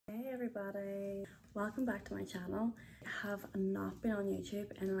everybody, welcome back to my channel. I have not been on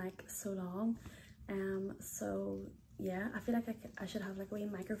YouTube in like so long, so yeah, I feel like I should have like a wee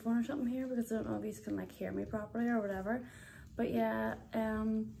microphone or something here because I don't know if you can like hear me properly or whatever. But yeah,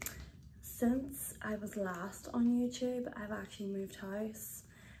 since I was last on YouTube, I've actually moved house.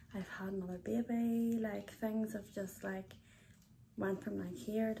 I've had another baby, like things have just like went from like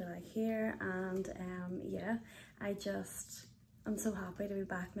here to like here, and yeah, I'm so happy to be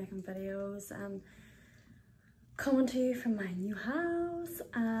back making videos and coming to you from my new house,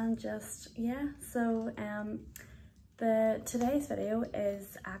 and just yeah. So today's video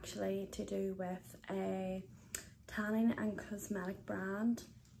is actually to do with a tanning and cosmetic brand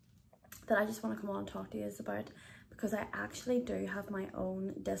that I just want to come on and talk to you about, because I actually do have my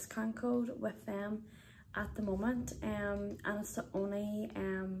own discount code with them at the moment, and it's the only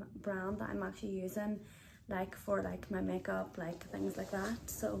brand that I'm actually using like for like my makeup, like things like that.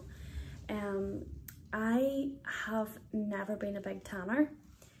 So I have never been a big tanner,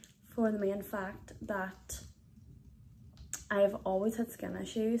 for the main fact that I've always had skin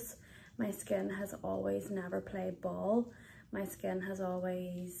issues. My skin has always never played ball. My skin has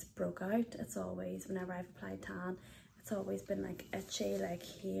always broke out. It's always, whenever I've applied tan, it's always been like itchy, like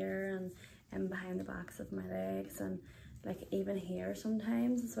here and behind the backs of my legs, and like even here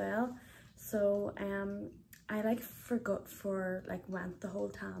sometimes as well. So I like went the whole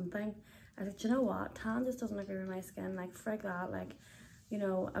tan thing. I was like, do you know what, tan just doesn't agree with my skin, like frig that. Like, you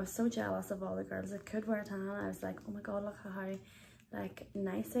know, I was so jealous of all the girls that could wear tan. I was like, oh my god, look how like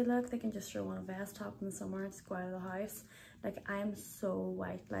nice they look. They can just throw on a vest top in the summer and just go out of the house. Like, I'm so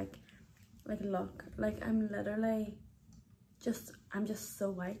white, like look, like I'm just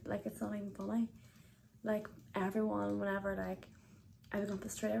so white, like it's not even funny. Like everyone, whenever like I would go up the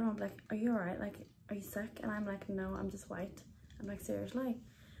street, everyone would be like, are you alright, like are you sick? And I'm like, no, I'm just white. I'm like, seriously.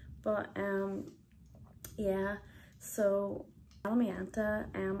 But yeah, so Bellamianta,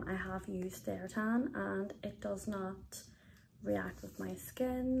 I have used their tan and it does not react with my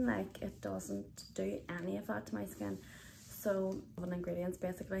skin. Like, it doesn't do any of that to my skin. So ingredients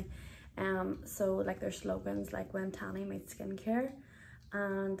basically. So like their slogans, like when tanning meets skincare,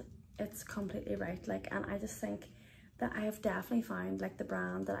 and it's completely right. Like, and I just think that I have definitely found like the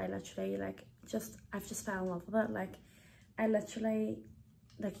brand that I literally like, I've just fell in love with it. Like, I literally,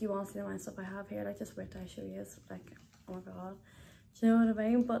 like, you want to see the amount of stuff I have here, like just wait till I show you. Like, oh my god, do you know what I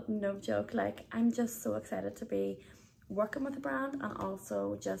mean? But no joke, like I'm just so excited to be working with the brand, and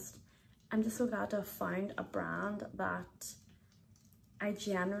also I'm just so glad to have found a brand that I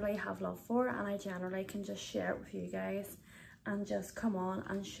generally have love for, and I generally can just share it with you guys and just come on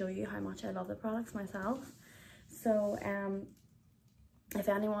and show you how much I love the products myself. So if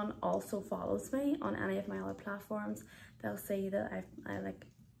anyone also follows me on any of my other platforms, they'll see that I like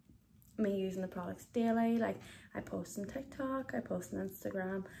me using the products daily. Like, I post on TikTok, I post on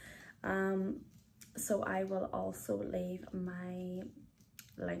Instagram, so I will also leave my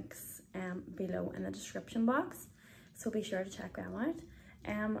links below in the description box, so be sure to check them out.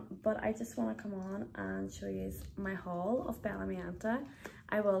 But I just want to come on and show you my haul of Bellamianta.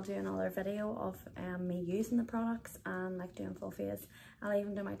 I will do another video of me using the products and like doing full face. I'll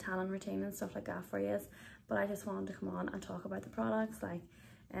even do my tanning routine and stuff like that for you. But I just wanted to come on and talk about the products, like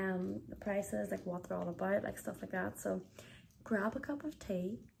the prices, like what they're all about, like stuff like that. So grab a cup of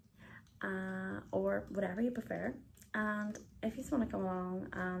tea or whatever you prefer, and if you just want to come along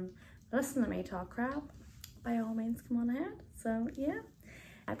and listen to me talk crap, by all means come on ahead. So yeah,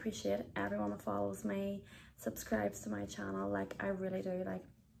 I appreciate everyone that follows me, subscribes to my channel. Like, I really do. Like,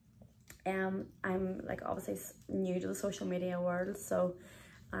 I'm like obviously new to the social media world, so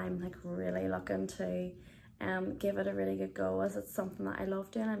I'm like really looking to give it a really good go, as it's something that I love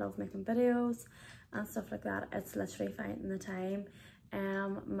doing. I love making videos and stuff like that. It's literally finding the time.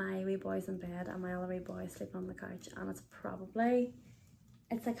 My wee boy's in bed and my other wee boy is sleeping on the couch, and it's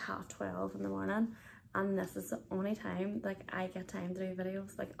like 12:30 in the morning, and this is the only time like I get time to do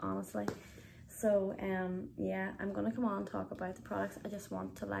videos, like honestly. So yeah, I'm gonna come on and talk about the products. I just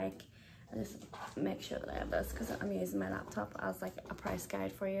want to I just make sure that I have this, because I'm using my laptop as like a price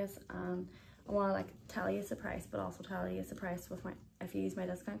guide for you, and I want to like tell you the price, but also tell you the price with if you use my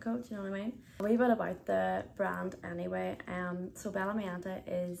discount code, you know what I mean? A wee bit about the brand anyway. So Bellamianta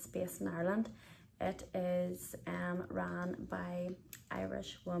is based in Ireland. It is ran by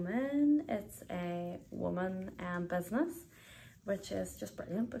Irish woman. It's a woman business, which is just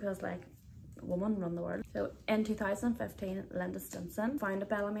brilliant, because like women run the world. So in 2015, Linda Stinson founded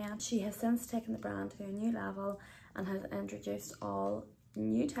Bellamianta. She has since taken the brand to a new level and has introduced all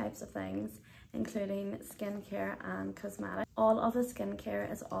new types of things including skincare and cosmetics. All of the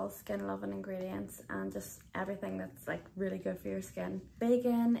skincare is all skin loving ingredients and just everything that's like really good for your skin.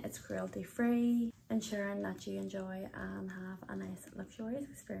 Vegan, it's cruelty free, ensuring that you enjoy and have a nice luxurious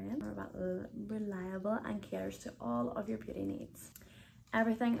experience. Reliable and caters to all of your beauty needs.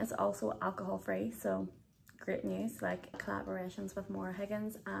 Everything is also alcohol free, so great news. Like collaborations with Maura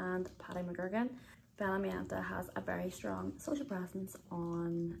Higgins and Paddy McGurgan. Bellamianta has a very strong social presence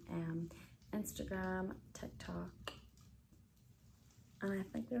on Instagram, TikTok, and I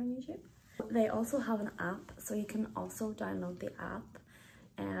think they're on YouTube. They also have an app, so you can also download the app.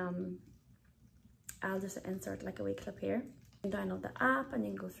 I'll just insert like a wee clip here. You can download the app and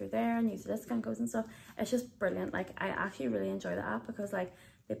you can go through there and use the discount codes and stuff. It's just brilliant. Like I actually really enjoy the app because like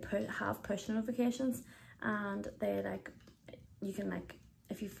they have push notifications, and they like, you can like,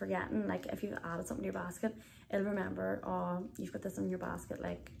 if you've forgotten, like if you've added something to your basket, it'll remember, oh, you've got this in your basket,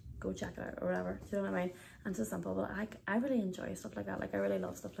 like go check it out or whatever. Do you know what I mean? And it's so simple, but I really enjoy stuff like that. Like I really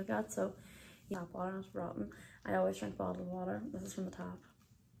love stuff like that. So yeah, tap water is rotten. I always drink bottled water. This is from the tap.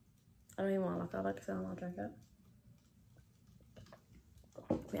 I don't even want to look at it because I don't want to drink it.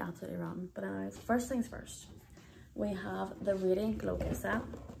 It'll be absolutely rotten. But anyways, first things first, we have the Radiant Glow gift set,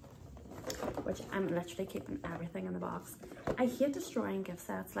 which I'm literally keeping everything in the box. I hate destroying gift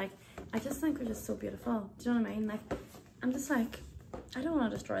sets. Like I just think they're just so beautiful. Do you know what I mean? Like I'm just like, I don't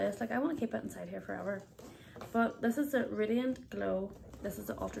want to destroy this. Like I want to keep it inside here forever. But this is the Radiant Glow. This is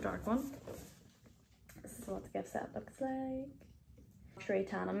the ultra dark one. This is what the gift set looks like. Luxury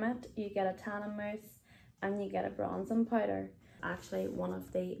tannin mitt. You get a tannin mousse and you get a bronzing powder. Actually one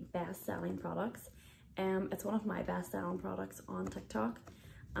of the best selling products. It's one of my best selling products on TikTok.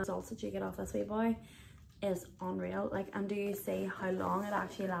 And the results that you get off this wee boy is unreal. Like, and do you see how long it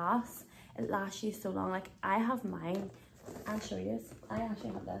actually lasts? It lasts you so long. Like I have mine. I'll show you. I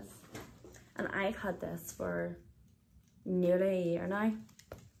actually have this, and I've had this for nearly a year now,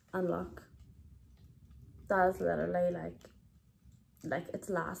 and look, that is literally like it's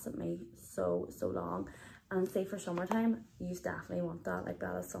lasted me so long. And say for summertime, you definitely want that. Like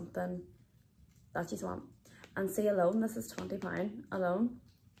that is something that you want. And see alone, this is £20 alone,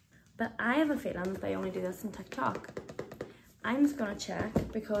 but I have a feeling that they only do this on TikTok. I'm just gonna check,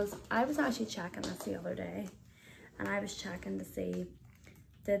 because I was actually checking this the other day. And I was checking to see,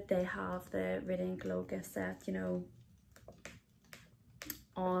 did they have the Radiant Glow gift set, you know,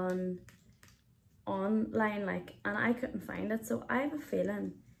 online, like, and I couldn't find it. So I have a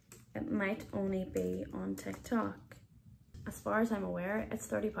feeling it might only be on TikTok. As far as I'm aware, it's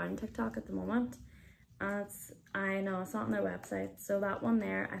 £30 TikTok at the moment. And it's, I know it's not on their website. So that one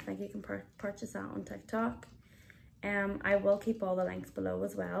there, I think you can purchase that on TikTok. I will keep all the links below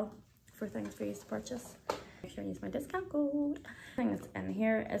as well for things for you to purchase. Make sure and use my discount code. The thing that's in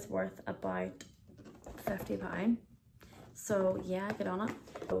here is worth about £50. So yeah, get on it.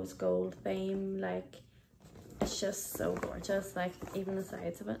 Rose gold theme, like it's just so gorgeous. Like even the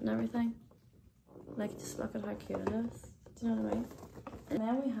sides of it and everything. Like just look at how cute it is. Do you know what I mean? And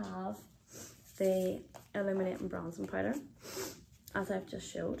then we have the Illuminating bronzing powder, as I've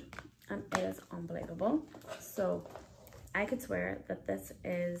just showed, and it is unbelievable. So I could swear that this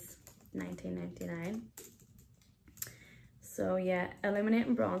is $19.99. So yeah,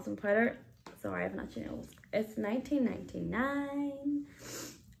 Illuminating bronzing powder. Sorry, I haven't actually noticed. It's $19.99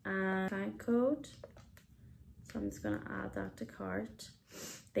 and discount code. So I'm just gonna add that to cart.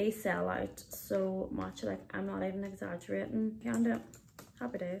 They sell out so much, like I'm not even exaggerating. Can't do it.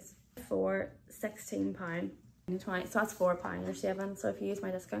 Happy days. For £16. So that's £4 you're saving. So if you use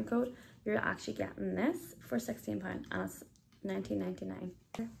my discount code, you're actually getting this for £16 and it's $19.99.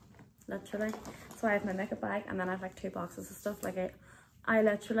 Literally. So I have my makeup bag and then I have like 2 boxes of stuff. Like I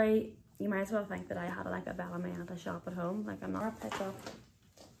literally, you might as well think that I had like a Bellamianta shop at home. Like I'm not pick up.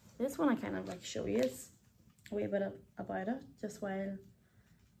 This one I kind of like show you a wee bit about it just while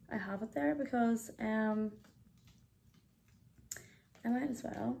I have it there, because I might as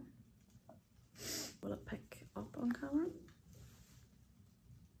well. Will it pick up on camera?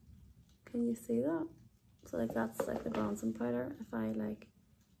 Can you see that? So like that's like the bronzing powder. If I like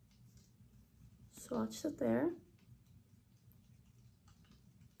swatched it there,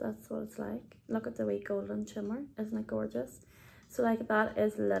 that's what it's like. Look at the wee golden shimmer, isn't it gorgeous? So like that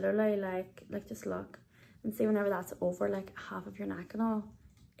is literally like just look and see whenever that's over like half of your neck and all.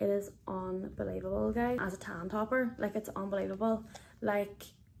 It is unbelievable, guys. As a tan topper, like it's unbelievable. Like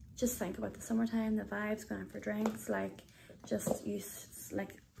just think about the summertime, the vibes, going out for drinks, like just you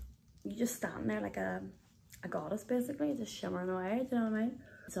just stand there like a goddess basically, just shimmering away. Do you know what I mean?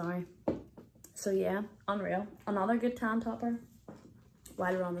 Sorry. So yeah, unreal. Another good tan topper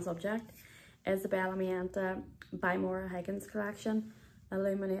while we're on the subject is the Bellamianta by Maura Higgins collection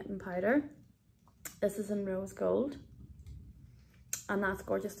Illuminating Powder. This is in rose gold, and that's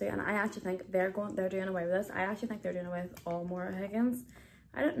gorgeous too. And I actually think they're doing away with this. I actually think they're doing away with all Maura Higgins.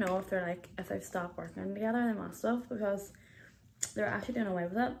 I don't know if they're like, if they've stopped working together, they must have, because they're actually doing away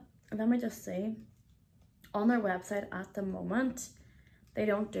with it. And let me just see, on their website at the moment, they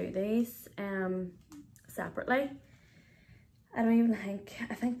don't do these separately. I don't even think,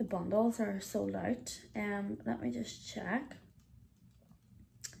 I think the bundles are sold out. Let me just check.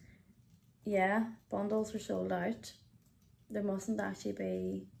 Yeah, bundles are sold out. There mustn't actually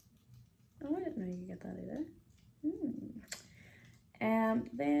be, oh, I didn't know you could get that either.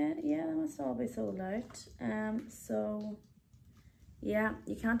 Then yeah, they must all be sold out. So yeah,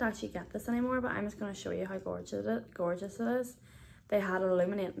 you can't actually get this anymore, but I'm just going to show you how gorgeous it is. They had an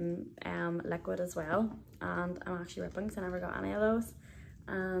illuminating liquid as well, and I'm actually ripping because I never got any of those,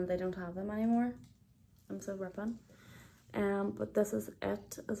 and they don't have them anymore. I'm so ripping. But this is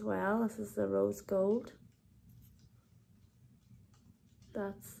it as well. This is the rose gold.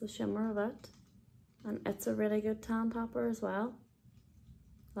 That's the shimmer of it, and it's a really good tan topper as well.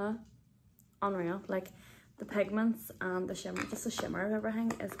 Unreal. Like the pigments and the shimmer, just the shimmer of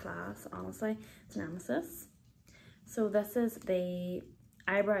everything is class, honestly. It's Nemesis. So this is the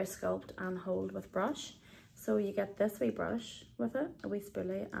eyebrow sculpt and hold with brush. So you get this wee brush with it, a wee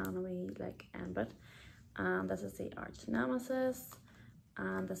spoolie and a wee like end bit. And this is the Archnemesis,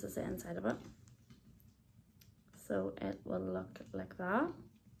 and this is the inside of it. So it will look like that.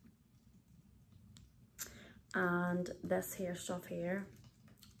 And this here stuff here,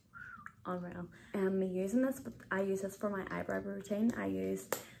 unreal. I'm using this, but I use this for my eyebrow routine. I use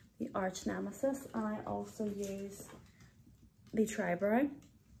the Archnemesis, and I also use the Tribrow.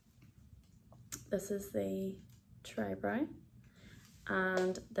 This is the Tribrow,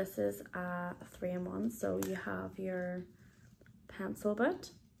 and this is a 3-in-1. So you have your pencil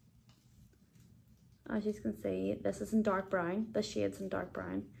bit. As you can see, this is in dark brown. The shade's in dark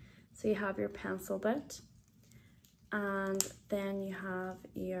brown. So you have your pencil bit, and then you have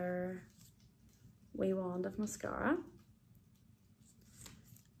your wee wand of mascara,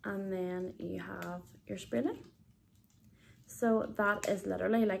 and then you have your spoolie. So that is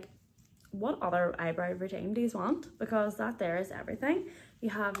literally like, what other eyebrow routine do you want? Because that there is everything. You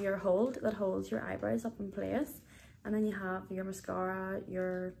have your hold that holds your eyebrows up in place, and then you have your mascara,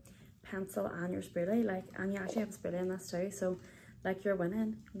 your pencil, and your spoolie. Like, and you actually have a spoolie in this too. So like, you're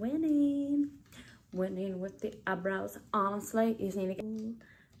winning with the eyebrows. Honestly, you just need to get,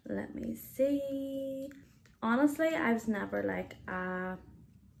 let me see. Honestly, I was never like a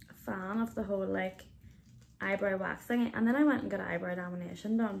fan of the whole like eyebrow waxing, and then I went and got eyebrow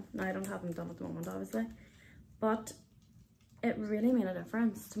lamination done. Now I don't have them done at the moment, obviously, but it really made a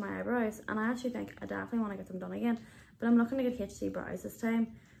difference to my eyebrows, and I actually think I definitely want to get them done again. But I'm looking to get HD brows this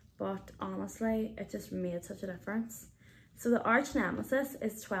time. But honestly, it just made such a difference. So the Archnemesis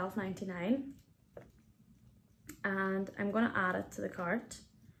is $12.99, and I'm going to add it to the cart.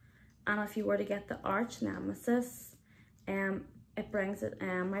 And if you were to get the Archnemesis, it brings it,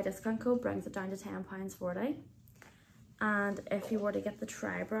 my discount code brings it down to £10.40. And if you were to get the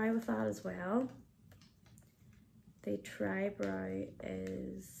Tribrow with that as well, the Tribrow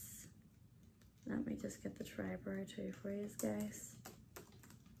is, let me just get the Tribrow too for you guys.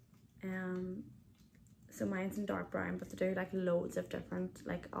 So mine's in dark brown, but they do like loads of different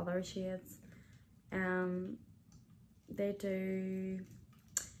like other shades. They do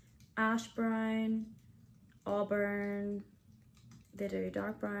ash brown, auburn, they do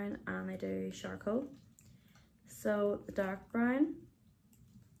dark brown, and they do charcoal. So the dark brown,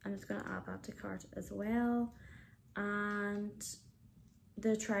 I'm just going to add that to cart as well. And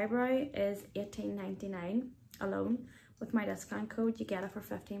the Tribrow is $18.99 alone. With my discount code, you get it for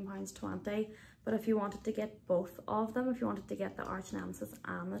 £15.20. But if you wanted to get both of them, if you wanted to get the Archnemesis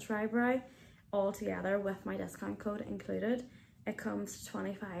and the Tribrow all together with my discount code included, it comes to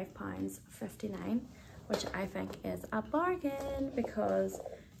 £25.59, which I think is a bargain, because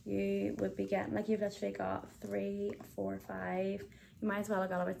you would be getting, like, you've literally got 3, 4, 5. You might as well have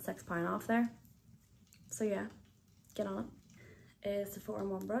got about £6 off there. So yeah, get on it. Is the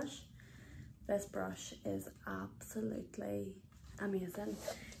 4-in-1 brush. This brush is absolutely amazing.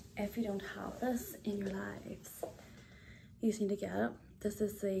 If you don't have this in your lives, you just need to get it. This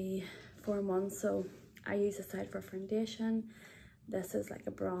is the 4-in-1, so I use this side for foundation. This is like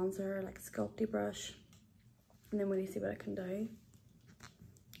a bronzer, like a sculpty brush. And then when you see what it can do,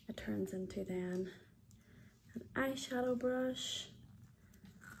 it turns into then an eyeshadow brush.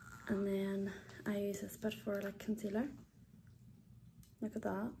 And then I use this bit for like concealer. Look at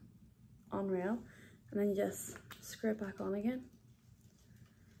that. unreal. And then you just screw it back on again.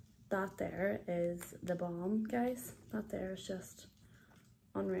 That there is the Balm, guys. That there is just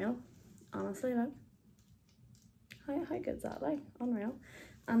unreal. Honestly, look. How good is that? Like, unreal.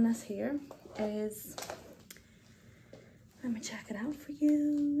 And this here is, let me check it out for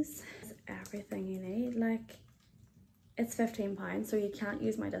you. It's everything you need. Like, it's £15, so you can't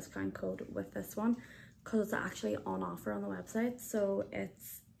use my discount code with this one because it's actually on offer on the website. So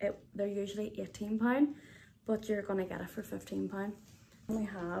they're usually £18, but you're gonna get it for £15. We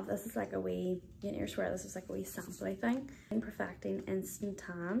have, this is like a wee, you know, swear this is like a wee sampling thing. Perfecting Instant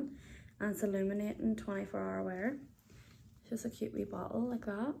Tan, and it's illuminating 24-hour wear. Just a cute wee bottle like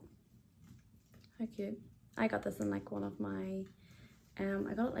that. How cute. I got this in like one of my,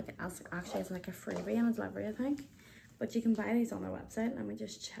 I got it like as actually as like a freebie in a delivery, I think. But you can buy these on their website. Let me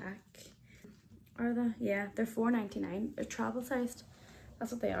just check. Are they? Yeah, they're $4.99. They're travel sized.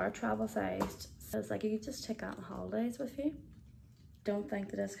 That's what they are, travel sized. So it's like you could just take that on holidays with you. Don't think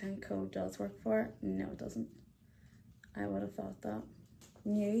the discount code does work for it. No, it doesn't. I would have thought that.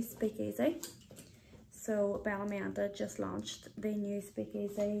 New Speakeasy. So Bellamianta just launched the new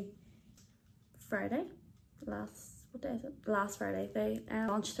Speakeasy Friday. What day is it? Last Friday they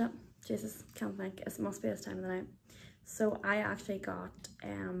launched it. Jesus, can't think. It must be this time of the night. So I actually got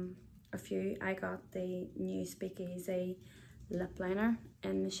a few. I got the new Speakeasy lip liner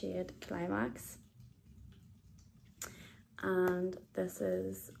in the shade Climax. And this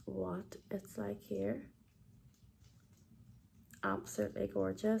is what it's like here. Absolutely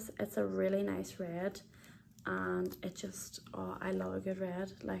gorgeous. It's a really nice red, and it just, oh, I love a good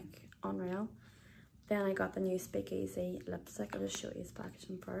red, like unreal. Then I got the new Speakeasy lipstick. I'll just show you its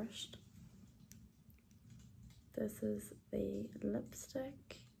packaging first. This is the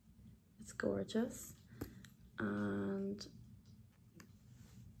lipstick. It's gorgeous, and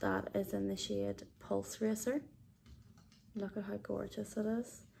that is in the shade Pulse Racer. Look at how gorgeous it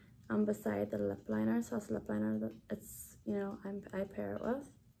is. And beside the lip liner, so that's a lip liner that it's, you know, I pair it with.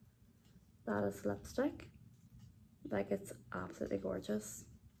 That is lipstick. Like, it's absolutely gorgeous.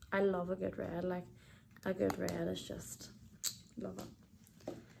 I love a good red. Like, a good red is just, love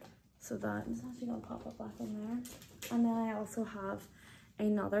it. So that is actually gonna pop it back in there. And then I also have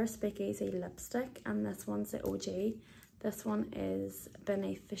another Speakeasy lipstick, and this one's the OG. This one is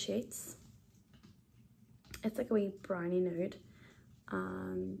Beneath the Sheets. It's like a wee brownie nude,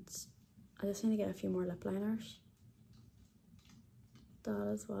 and I just need to get a few more lip liners.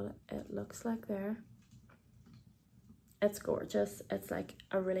 That is what it looks like there. It's gorgeous. It's like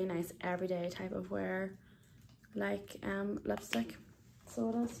a really nice everyday type of wear, like lipstick. So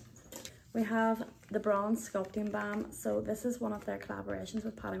it is. We have the Bronze Sculpting Balm. So this is one of their collaborations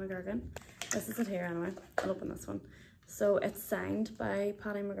with Paddy McGurgan. This is it here anyway. I'll open this one. So it's signed by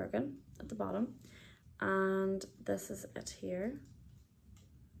Paddy McGurgan at the bottom. And this is it here.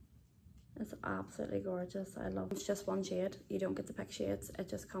 It's absolutely gorgeous. I love it. It's just one shade. You don't get to pick shades. It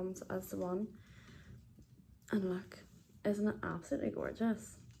just comes as the one. And look, isn't it absolutely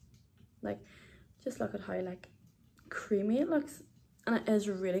gorgeous? Like, just look at how like creamy it looks. And it is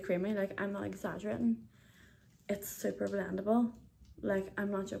really creamy. Like, I'm not exaggerating. It's super blendable. Like, I'm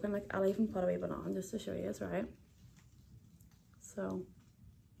not joking. Like, I'll even put a wee bit on just to show you, right? So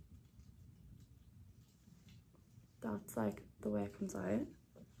that's like the way it comes out, and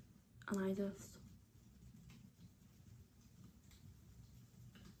I just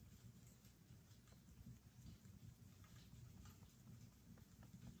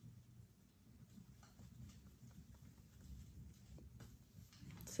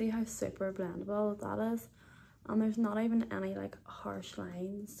see how super blendable that is, and there's not even any like harsh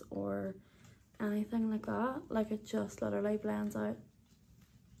lines or anything like that. Like, it just literally blends out.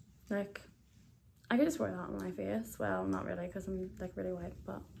 Like, I could just wear that on my face. Well, not really, because I'm like really white,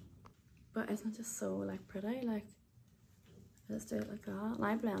 but isn't it just so like pretty? Like, I just do it like that, and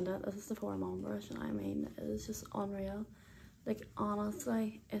I blend it. This is the 4mm brush, and I mean, it is just unreal. Like,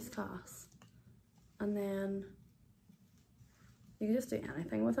 honestly, it's class. And then you can just do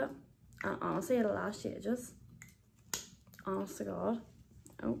anything with it, and honestly, it'll last you ages. Honest to God.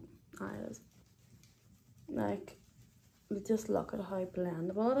 Oh, it is. Like, just look at how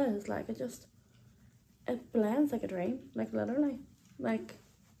blendable it is. Like, it blends like a dream, like literally. Like,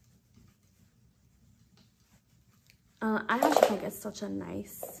 I actually think it's such a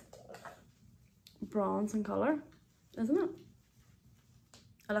nice bronze in colour, isn't it?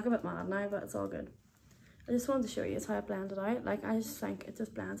 I look a bit mad now, but it's all good. I just wanted to show you how it blended out. Like, I just think it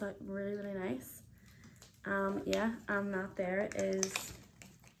just blends out really, really nice. Yeah, and that there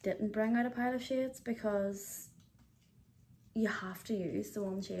didn't bring out a pile of shades, because you have to use the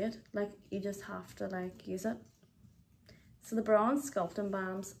one shade. Like, you just have to like use it. So the bronze sculpting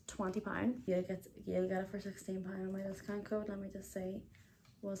balm's £20. You'll get it for £16 on my discount code. Let me just see,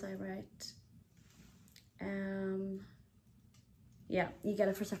 was I right? Yeah, you get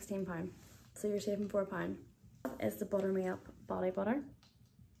it for £16. So you're saving £4. Is the Butter Me Up body butter.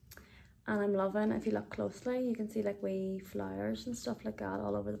 And I'm loving, if you look closely, you can see like wee flowers and stuff like that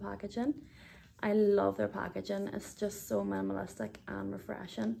all over the packaging. I love their packaging. It's just so minimalistic and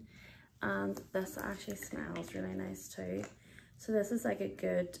refreshing. And this actually smells really nice too. So this is like a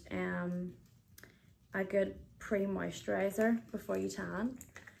good pre-moisturizer before you tan.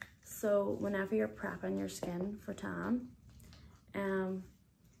 So whenever you're prepping your skin for tan,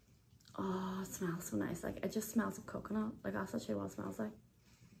 oh, it smells so nice. Like, it just smells of coconut. Like, that's actually what it smells like.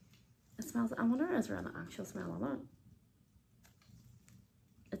 It smells, I wonder, is there an actual smell on it?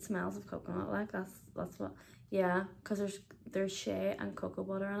 It smells of coconut, like, that's what, yeah, because there's shea and cocoa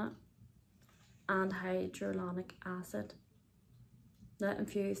butter in it, and hyaluronic acid, that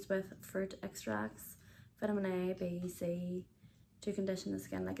infused with fruit extracts, vitamin A, B, C, to condition the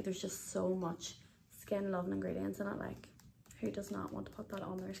skin. Like, there's just so much skin loving ingredients in it. Like, who does not want to put that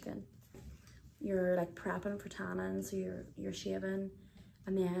on their skin? You're like prepping for tanning, so you're shaving,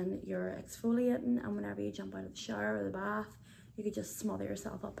 and then you're exfoliating, and whenever you jump out of the shower or the bath, you could just smother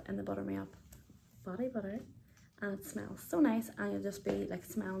yourself up in the Butter Me Up body butter, and it smells so nice, and you'll just be like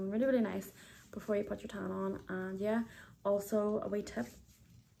smelling really, really nice before you put your tan on. And yeah, also a wee tip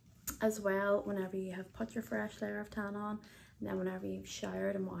as well, whenever you have put your fresh layer of tan on, and then whenever you've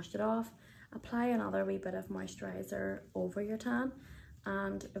showered and washed it off, apply another wee bit of moisturizer over your tan.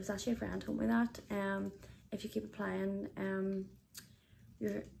 And it was actually a friend told me that if you keep applying the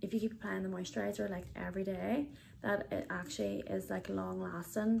moisturizer like every day, that it actually is like long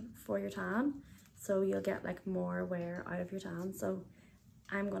lasting for your tan, so you'll get like more wear out of your tan. So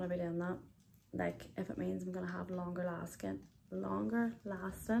I'm gonna be doing that. Like, if it means I'm gonna have longer lasting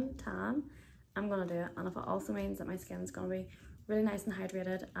tan, I'm gonna do it. And if it also means that my skin's gonna be really nice and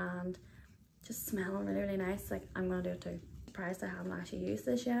hydrated and just smelling really, really nice, like, I'm gonna do it too. Surprised I haven't actually used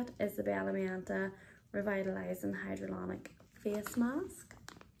this yet is the Bellamianta Revitalizing Hyaluronic Face Mask.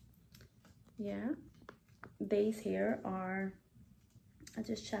 Yeah, these here are, I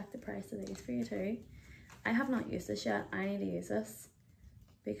just checked the price of these for you too. I have not used this yet. I need to use this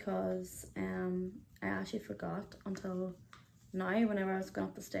because I actually forgot until now, whenever I was going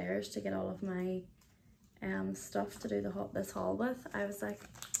up the stairs to get all of my stuff to do this haul with. I was like,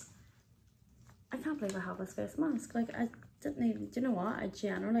 I can't believe I have this face mask. Like, I didn't even, do you know what? I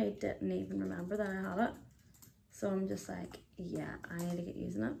generally didn't even remember that I had it. So I'm just like, yeah, I need to get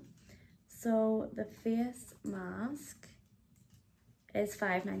using it. So the face mask is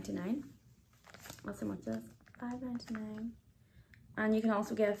 $5.99. That's how much it is. $5.99. And you can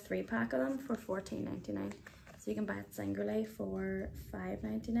also get a 3-pack of them for $14.99. So you can buy it singly for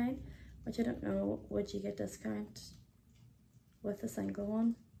 $5.99, which I don't know, would you get discount with a single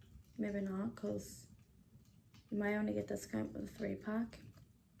one? Maybe not, because you might only get discount with a 3-pack.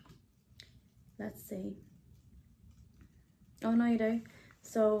 Let's see. Oh no, you do.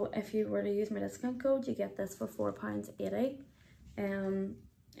 So if you were to use my discount code, you get this for £4.80.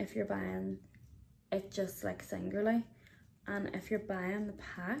 If you're buying it just like singly, and if you're buying the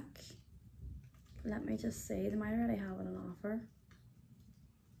pack, let me just see, they might already have it on offer.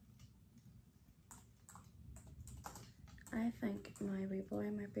 I think my wee boy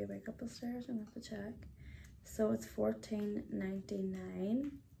might be awake up the stairs. I'm gonna have to check. So it's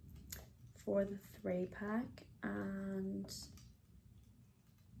 $14.99 for the 3-pack, and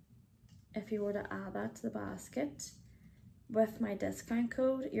if you were to add that to the basket with my discount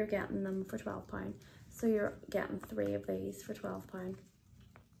code, you're getting them for £12. So you're getting 3 of these for £12.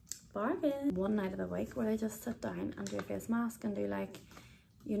 Bargain. One night of the week where I just sit down and do a face mask and do, like,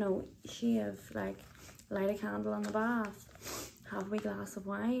 you know, shave, like, light a candle in the bath, have a wee glass of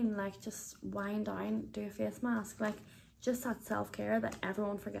wine, like, just wind down, do a face mask. Like, just that self-care that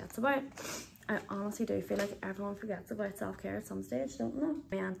everyone forgets about. I honestly do feel like everyone forgets about self-care at some stage, don't they?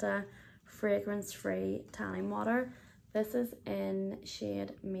 Bellamianta fragrance-free tanning water. This is in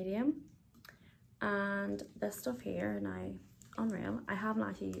shade medium, and this stuff here, now, unreal. I haven't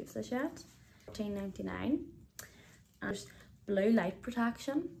actually used this yet. $14.99. And there's blue light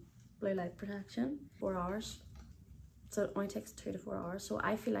protection, 4 hours. So it only takes 2 to 4 hours. So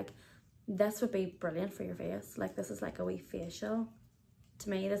I feel like this would be brilliant for your face. Like, this is like a wee facial. To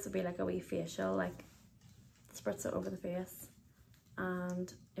me, this would be like a wee facial, like, spritz it over the face,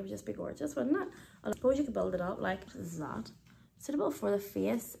 and it would just be gorgeous, wouldn't it? I suppose you could build it up like, this is that. Suitable for the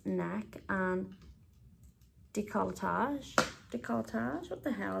face, neck, and Decolletage. Decolletage? What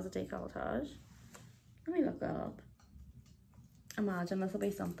the hell is a decolletage? Let me look that up. Imagine this will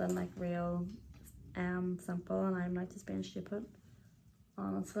be something like real simple and I'm like just being stupid.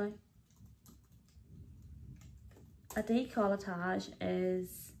 Honestly. A decolletage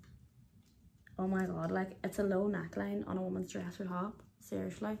is, oh my god, like it's a low neckline on a woman's dress or top.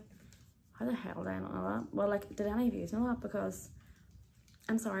 Seriously. How the hell do I not know that? Well, like, did any of you know that? Because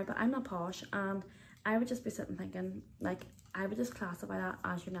I'm sorry, but I'm not posh, and I would just be sitting thinking, like, I would just classify that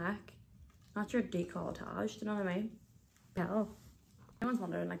as your neck, not your decolletage. Do you know what I mean? Hell. Anyone's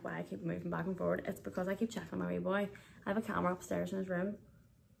wondering like why I keep moving back and forward, it's because I keep checking my wee boy. I have a camera upstairs in his room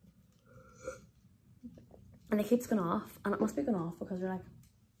and it keeps going off, and it must be going off because we're like,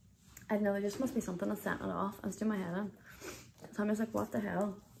 I don't know, there just must be something that's setting it off and it's doing my head in. So I'm just like, what the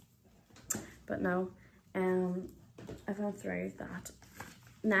hell? But no, I've gone through that.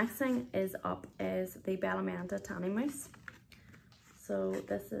 Next thing is up is the Bellamianta tanning mousse. So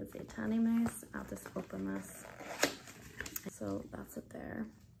this is a tanning mousse. I'll just open this. So that's it there.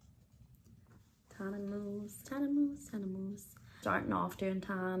 Tanning mousse, tanning mousse, tanning mousse. Starting off doing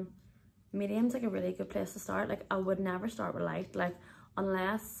tan. Medium's like a really good place to start. Like I would never start with light, like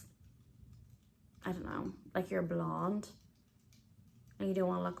unless, I don't know, like you're blonde and you don't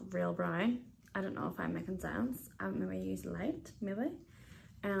want to look real brown. I don't know if I'm making sense. I would maybe use light, maybe.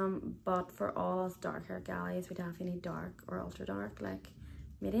 But for all us dark hair galleys, we definitely need dark or ultra dark. Like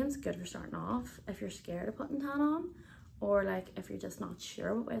medium's good for starting off if you're scared of putting tan on, or like if you're just not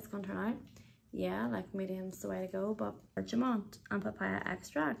sure what way it's going to turn out. Yeah, like medium's the way to go. But bergamot and papaya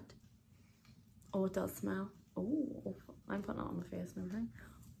extract. Oh, it does smell. Oh, I'm putting it on my face and everything.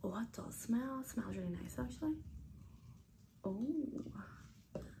 Oh, it does smell. It smells really nice actually. Oh,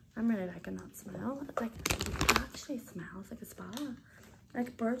 I'm really liking that smell. It's like, it actually smells like a spa.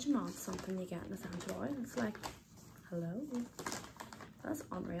 Like bergamont's something you get in essential oil. It's like, hello. That's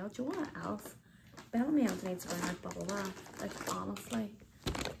unreal. Do you know what else? Bellamianta needs to bring out bubble bath. Like honestly.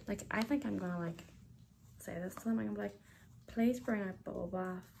 Like I think I'm gonna like say this to them. I'm like, please bring out bubble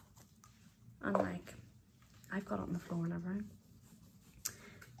bath. And like, I've got it on the floor and everything.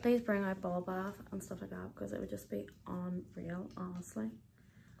 Please bring out bubble bath and stuff like that, because it would just be unreal, honestly.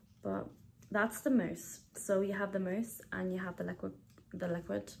 But that's the mousse. So you have the mousse and you have the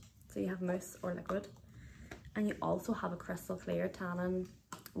liquid. So you have mousse or liquid. And you also have a crystal clear tanning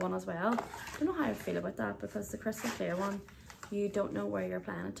one as well. I don't know how I feel about that, because the crystal clear one, you don't know where you're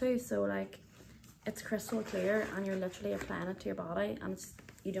applying it to. So like, it's crystal clear and you're literally applying it to your body, and it's,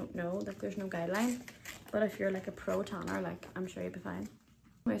 you don't know, like there's no guideline. But if you're like a pro tanner, like I'm sure you'll be fine.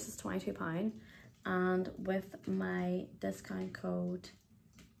 Mousse is £22, and with my discount code,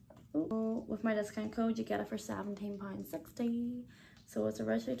 you get it for £17.60. So it's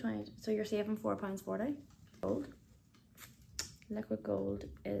originally 20, so you're saving £4.40. Gold. Liquid gold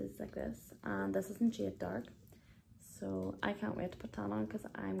is like this, and this is in shade dark. So I can't wait to put tan on, because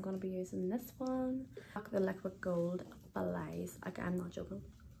I'm going to be using this one. The liquid gold flies, like I'm not joking.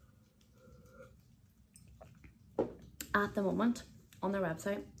 At the moment, on their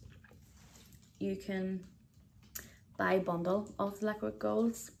website, you can buy a bundle of the liquid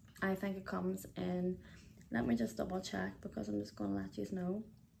golds. I think it comes in, let me just double check, because I'm just going to let you know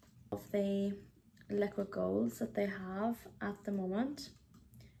of the liquid golds that they have at the moment.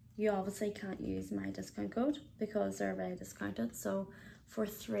 You obviously can't use my discount code because they're very discounted. So for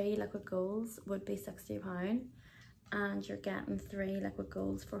 3 liquid golds would be £60, and you're getting 3 liquid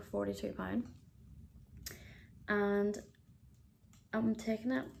golds for £42. And I'm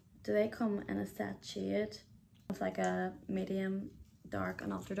taking it, do they come in a set shade with like a medium, dark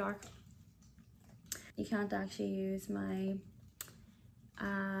and ultra dark? You can't actually use my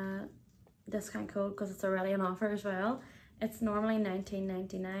discount code because it's already on offer as well. It's normally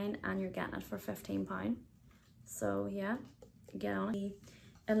 $19.99 and you're getting it for £15. So yeah, get on it.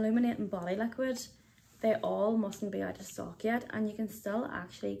 The Illuminating body liquid, they all mustn't be out of stock yet, and you can still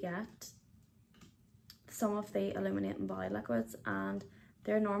actually get some of the Illuminating body liquids, and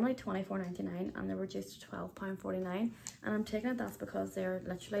they're normally $24.99 and they're reduced to £12.49. And I'm taking it that's because they're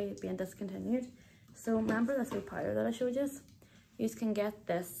literally being discontinued. So remember this wee powder that I showed you? You can get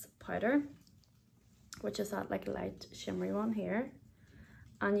this powder, which is that like light shimmery one here,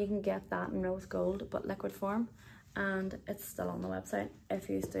 and you can get that in rose gold but liquid form, and it's still on the website if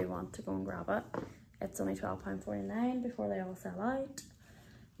you do want to go and grab it. It's only £12.49 before they all sell out.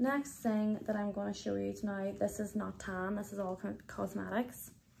 Next thing that I'm going to show you tonight, this is not tan, this is all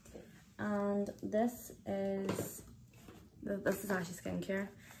cosmetics, and this is actually skincare.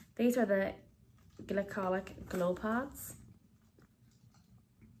 These are the Glycolic glow pads.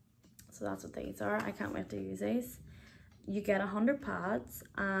 So So that's what these are. I can't wait to use these. You get 100 pads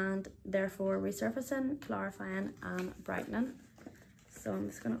and therefore resurfacing, clarifying and brightening. So I'm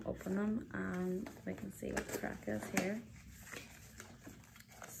just going to open them and we can see what the crack is here.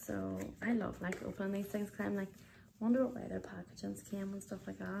 So I love like opening these things because I'm like, wonder what way their packagings came and stuff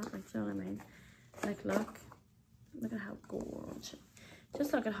like that. Like, do you know what I mean? Like, look at how gorgeous.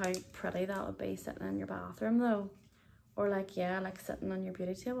 Just look at how pretty that would be sitting in your bathroom though. Or like, yeah, like sitting on your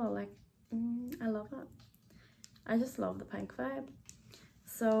beauty table. Like, I love it. I just love the pink vibe.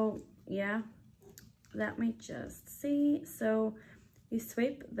 So yeah, let me just see. So you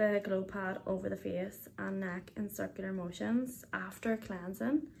sweep the glow pad over the face and neck in circular motions after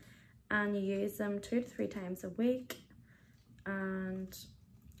cleansing, and you use them 2 to 3 times a week, and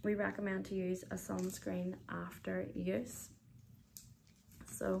we recommend to use a sunscreen after use.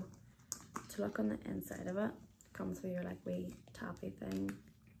 So to look on the inside of it, comes with your like wee tappy thing.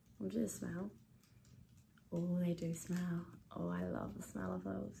 What do you smell? Oh, they do smell. Oh, I love the smell of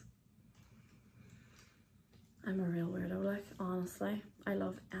those. I'm a real weirdo, like, honestly. I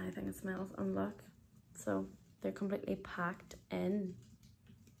love anything that smells, and look. So they're completely packed in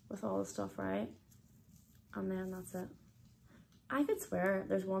with all the stuff, right? And then that's it. I could swear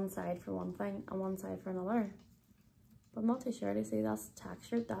there's one side for one thing and one side for another. But I'm not too sure. Do you see that's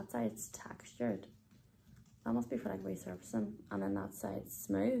textured? That side's textured. That must be for like resurfacing. And then that side's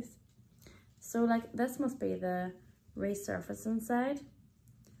smooth. So like this must be the resurfacing side.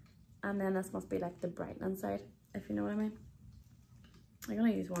 And then this must be like the brightening side, if you know what I mean. I'm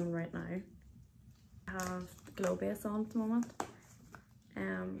gonna use one right now. I have the glow base on at the moment.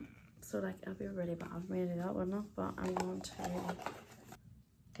 So like it'd be really bad for me to do that, wouldn't it? But I'm going to.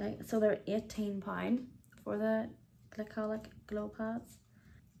 Okay, so they're £18 for the Glycolic glow pads.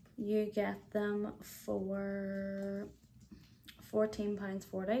 You get them for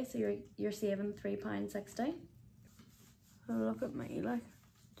 £14.40, so you're saving £3.60. So look at me, like,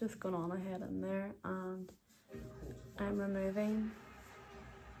 just going on ahead in there, and I'm removing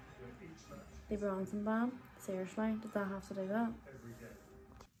the bronzing balm. Seriously, did that have to do that?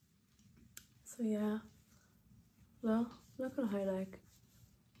 So yeah, well, look at how, like,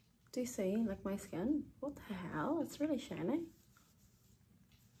 do you see, like, my skin? What the hell? It's really shiny.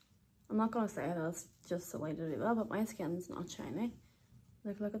 I'm not going to say that's just silly to do that, but my skin's not shiny.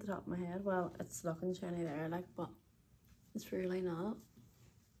 Like, look at the top of my head. Well, it's looking shiny there, like, but it's really not.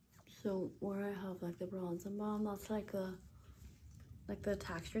 So where I have like the bronzing balm, that's like the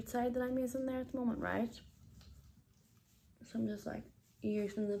textured side that I'm using there at the moment, right? So I'm just like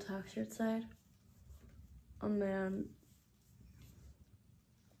using the textured side, and then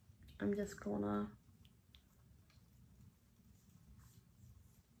I'm just gonna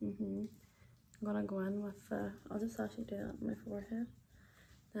I'm gonna go in with the, I'll just actually do that on my forehead.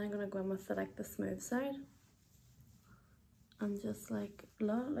 Then I'm gonna go in with the like the smooth side. And just like,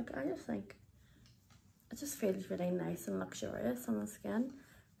 look, like, I just think it just feels really nice and luxurious on the skin.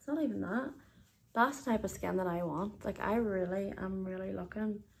 It's not even that. That's the type of skin that I want. Like, I really am really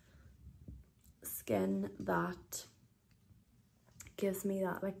looking skin that gives me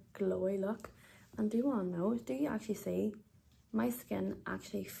that like glowy look. And do you want to know, do you actually see my skin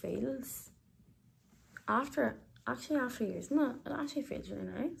actually feels after using it, it actually feels really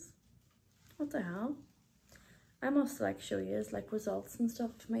nice. What the hell? I must like show you like results and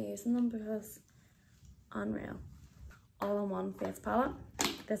stuff from me using them, because unreal. All-in-one face palette.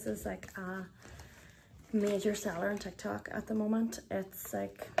 This is like a major seller on TikTok at the moment. It's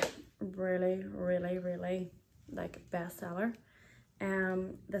like really like bestseller.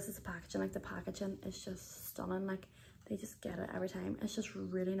 This is the packaging. Like, the packaging is just stunning. Like, they just get it every time. It's just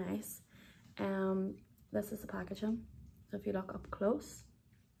really nice. This is the packaging. So if you look up close,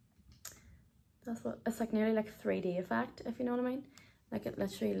 that's what it's like, nearly like 3D effect, if you know what I mean. Like, it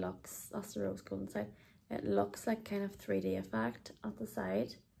literally looks, that's the rose gold inside, it looks like kind of 3D effect at the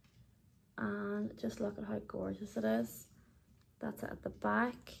side. And just look at how gorgeous it is. That's it at the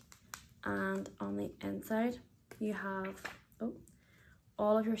back. And on the inside you have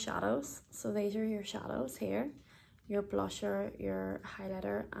all of your shadows. So these are your shadows here, your blusher, your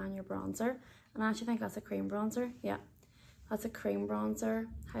highlighter and your bronzer. And I actually think that's a cream bronzer. Yeah, that's a cream bronzer,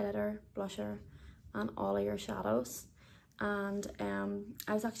 highlighter, blusher, and all of your shadows. And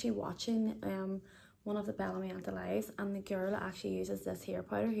I was actually watching one of the Bellamianta lives, and the girl actually uses this hair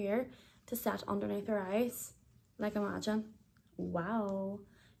powder here to set underneath her eyes. Like, imagine. Wow.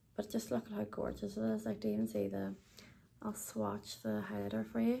 But just look at how gorgeous it is. Like, do you even see the, I'll swatch the highlighter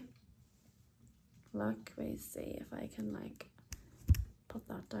for you. Look, let me see if I can like put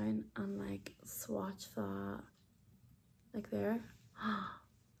that down and like swatch that like there.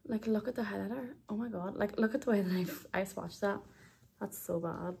 Like, look at the highlighter. Oh my god. Like, look at the way that I swatched that. That's so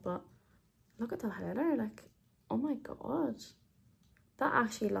bad, but look at the highlighter. Like, oh my god. That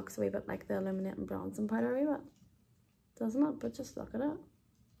actually looks a wee bit like the Illuminating bronzing powder a wee bit, doesn't it? But just look at it.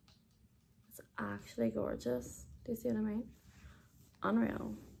 It's actually gorgeous. Do you see what I mean?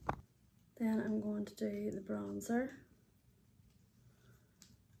 Unreal. Then I'm going to do the bronzer.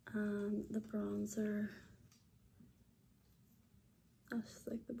 And the bronzer, that's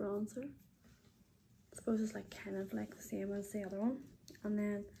like the bronzer. I suppose it's like kind of like the same as the other one. And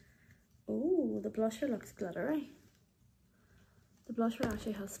then, oh, the blusher looks glittery. The blusher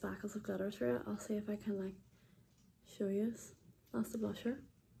actually has spackles of glitter through it. I'll see if I can like show you. That's the blusher.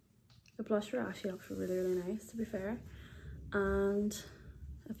 The blusher actually looks really, really nice, to be fair. And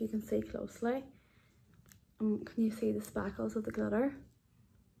if you can see closely, can you see the spackles of the glitter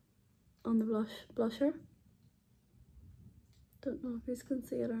on the blusher? Don't know if you can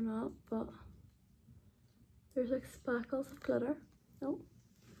see it or not, but there's like spackles of glitter. Oh,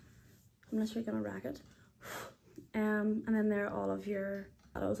 I'm literally gonna rack it. And then there are all of your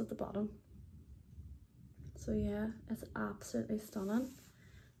shadows at the bottom. So yeah, it's absolutely stunning,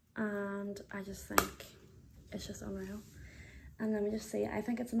 and I just think it's just unreal. And let me just see, I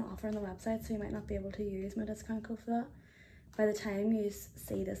think it's an offer on the website, so you might not be able to use my discount code for that. By the time you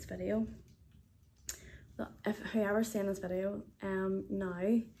see this video, if whoever's seeing this video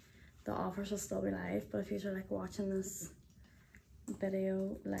now, the offers will still be live. But if you're like watching this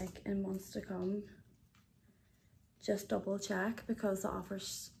video like in months to come, just double check, because the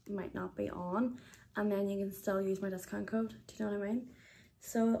offers might not be on, and then you can still use my discount code. Do you know what I mean?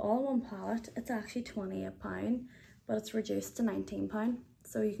 So all one palette, it's actually £28, but it's reduced to £19.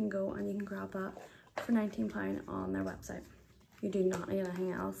 So you can go and you can grab that for £19 on their website. You do not need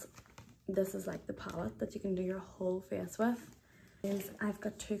anything else. This is like the palette that you can do your whole face with. I've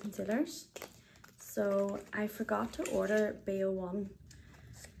got 2 concealers. So I forgot to order BO1.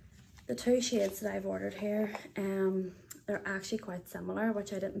 The 2 shades that I've ordered here, they're actually quite similar,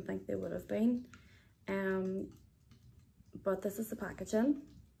 which I didn't think they would have been. But this is the packaging.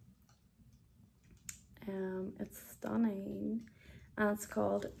 It's stunning, and it's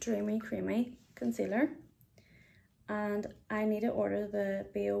called Dreamy Creamy Concealer. And I need to order the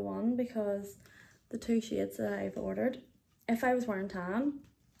BO1 because the 2 shades that I've ordered, if I was wearing tan,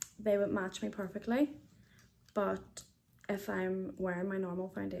 they would match me perfectly. But if I'm wearing my normal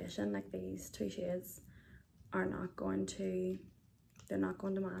foundation, like these 2 shades are not going to, they're not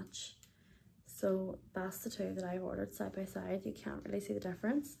going to match. So that's the 2 that I've ordered side by side. You can't really see the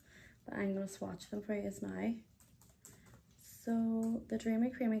difference, but I'm going to swatch them for you now. So the Dreamy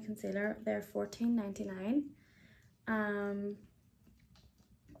Creamy Concealer, they're $14.99.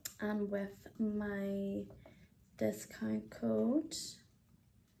 And with my discount code,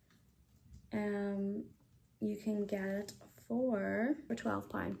 you can get it for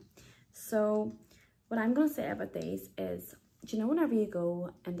 £12. So what I'm going to say about these is, do you know whenever you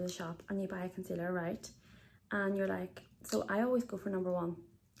go into the shop and you buy a concealer, right, and you're like, so I always go for number 1.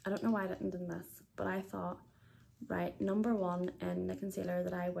 I don't know why I didn't do this, but I thought, right, number 1 in the concealer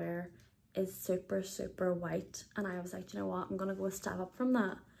that I wear is super, super white. And I was like, do you know what, I'm going to go a step up from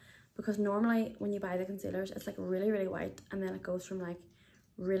that. Because normally when you buy the concealers, it's like really, really white, and then it goes from like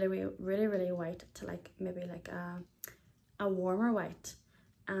really, really, really, really white to like maybe like a warmer white,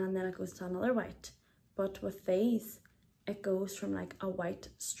 and then it goes to another white. But with these, it goes from like a white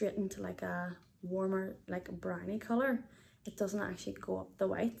straight into like a warmer, like a browny color. It doesn't actually go up the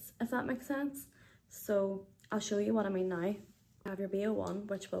whites, if that makes sense. So I'll show you what I mean now. You have your BO1,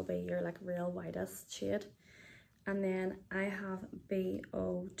 which will be your like real whitest shade. And then I have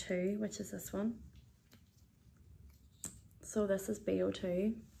BO2, which is this one. So this is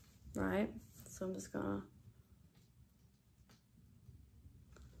BO2, right? So I'm just gonna,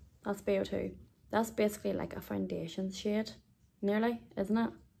 that's BO2. That's basically like a foundation shade, nearly, isn't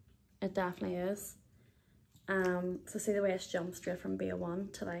it? It definitely is. So see the way it's jumped straight from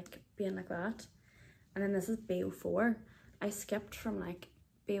BO1 to like being like that. And then this is BO4. I skipped from like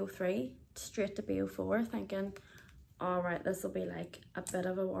BO3 straight to BO4 thinking, all right, this will be like a bit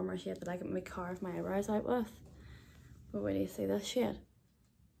of a warmer shade that I can maybe carve my eyebrows out with. But where do you see this shade?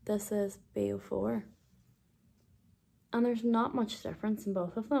 This is BO4. And there's not much difference in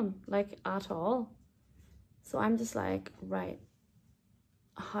both of them, like at all. So I'm just like, right,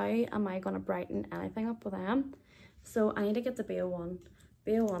 how am I going to brighten anything up with them? So I need to get the BO1.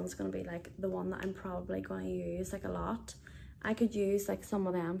 BO1 is going to be like the one that I'm probably going to use like a lot. I could use like some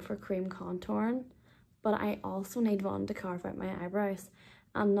of them for cream contouring, but I also need one to carve out my eyebrows,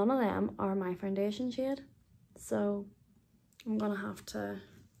 and none of them are my foundation shade. So I'm going to have to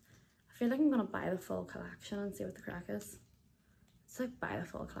feel like I'm gonna buy the full collection and see what the crack is. It's like buy the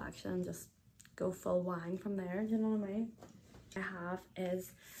full collection and just go full wang from there, do you know what I mean? I have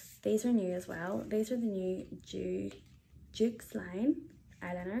is, these are new as well. These are the new Deuxline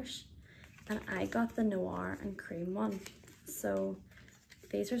eyeliners, and I got the noir and cream one. So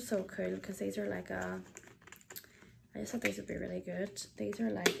these are so cool because these are like a, I just thought these would be really good. These are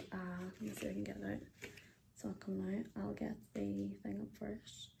like let me see if I can get it out. It's not coming out. I'll get the thing up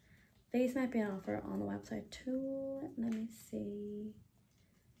first. These might be an offer on the website too. Let me see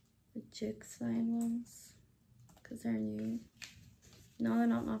the Deuxline ones because they're new. No, they're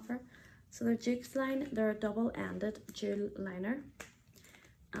not an offer. So they're Deuxline. They're a double-ended dual liner,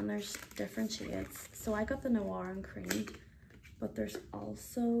 and there's different shades. So I got the noir and cream, but there's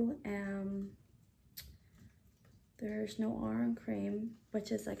also there's noir and cream,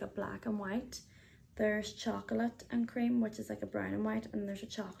 which is like a black and white. There's chocolate and cream, which is like a brown and white, and there's a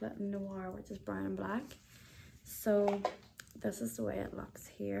chocolate and noir, which is brown and black. So this is the way it looks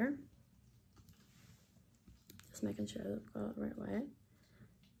here. Just making sure that I've got it the right way.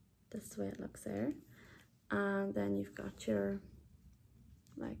 This is the way it looks there. And then you've got your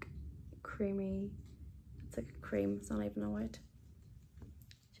like creamy, it's like a cream, it's not even a white,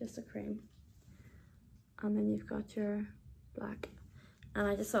 it's just a cream. And then you've got your black. And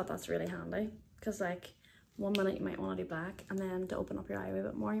I just thought that's really handy because like one minute you might want to do black, and then to open up your eye a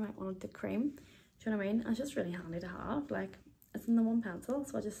bit more you might want to do cream. Do you know what I mean? And it's just really handy to have. Like, it's in the one pencil,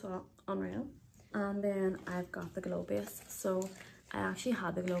 so I just thought unreal. And then I've got the glow base. So I actually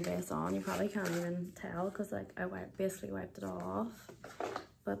had the glow base on. You probably can't even tell because like I basically wiped it all off.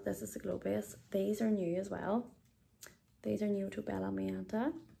 But this is the glow base. These are new as well. These are new to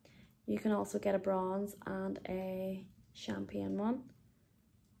Bellamianta. You can also get a bronze and a champagne one.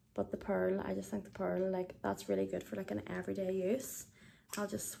 But the pearl, I just think the pearl, like, that's really good for like an everyday use. I'll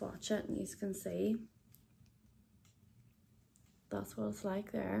just swatch it and you can see. That's what it's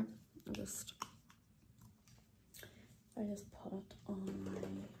like there. I just put it on my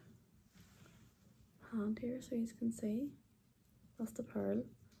hand here so you can see. That's the pearl.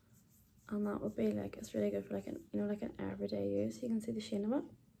 And that would be like, it's really good for like an, you know, like an everyday use. You can see the sheen of it.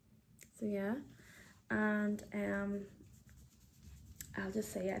 So yeah. And I'll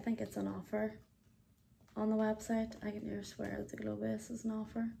just say, I think it's an offer on the website. I can near swear that the glow base is an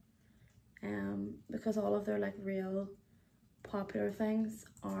offer. Because all of their like real popular things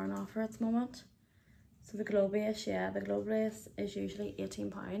are on offer at the moment. So the glow base, yeah, the glow base is usually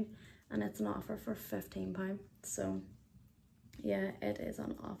 £18 and it's an offer for £15. So yeah, it is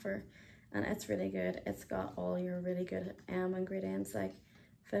on offer and it's really good. It's got all your really good ingredients like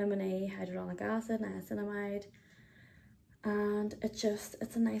vitamin E, hyaluronic acid, niacinamide, and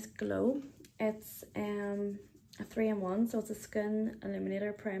it's a nice glow. It's a 3-in-1, so it's a skin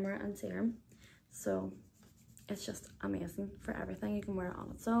illuminator, primer and serum. So it's just amazing for everything. You can wear it on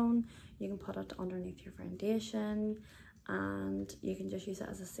its own, you can put it underneath your foundation, and you can just use it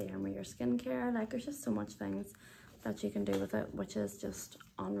as a serum with your skincare. Like, there's just so much things that you can do with it, which is just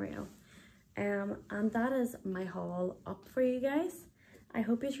unreal. And that is my haul up for you guys. I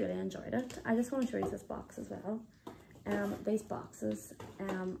hope you really enjoyed it. I just want to show you this box as well. These boxes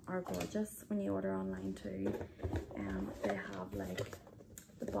are gorgeous when you order online too. They have like,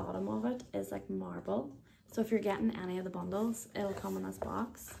 the bottom of it is like marble. So if you're getting any of the bundles, it'll come in this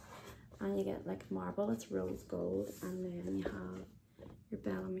box. And you get like marble, it's rose gold. And then you have your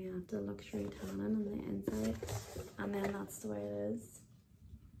Bellamianta luxury tannin on the inside. And then that's the way it is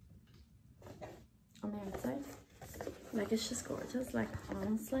on the outside. Like, it's just gorgeous. Like,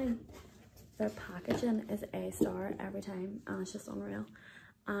 honestly, their packaging is A-star every time, and it's just unreal.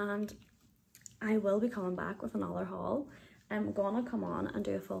 And I will be coming back with another haul. I'm gonna come on and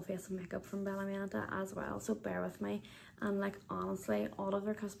do a full face of makeup from Bellamianta as well, so bear with me. And like, honestly, all of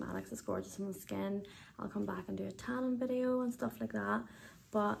their cosmetics is gorgeous on the skin. I'll come back and do a tanning video and stuff like that.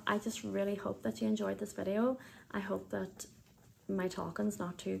 But I just really hope that you enjoyed this video. I hope that my talking's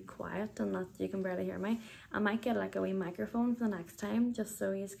not too quiet and that you can barely hear me. I might get like a wee microphone for the next time, just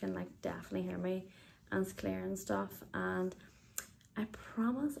so you can like definitely hear me and it's clear and stuff. And I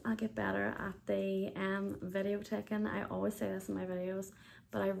promise I'll get better at the video taking. I always say this in my videos,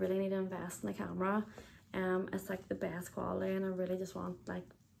 but I really need to invest in the camera. It's like the best quality, and I really just want, like,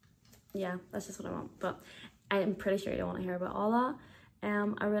 yeah, that's just what I want. But I'm pretty sure you don't want to hear about all that.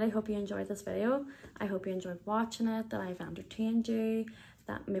 I really hope you enjoyed this video. I hope you enjoyed watching it, that I've entertained you,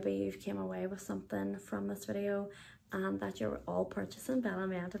 that maybe you've came away with something from this video, and that you're all purchasing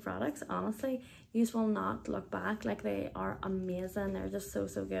Bellamianta products. Honestly, you will not look back. Like, they are amazing. They're just so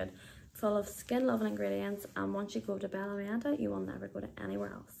good, full of skin loving ingredients, and once you go to Bellamianta, you will never go to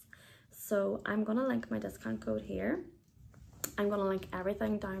anywhere else. So I'm gonna link my discount code here. I'm gonna link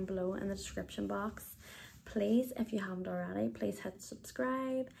everything down below in the description box. Please, if you haven't already, please hit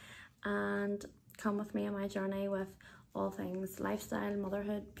subscribe and come with me on my journey with all things lifestyle,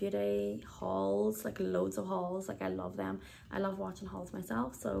 motherhood, beauty, hauls, like loads of hauls. Like I love them. I love watching hauls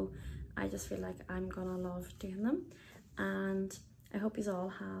myself, so I just feel like I'm gonna love doing them. And I hope you all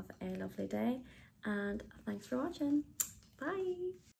have a lovely day, and thanks for watching. Bye.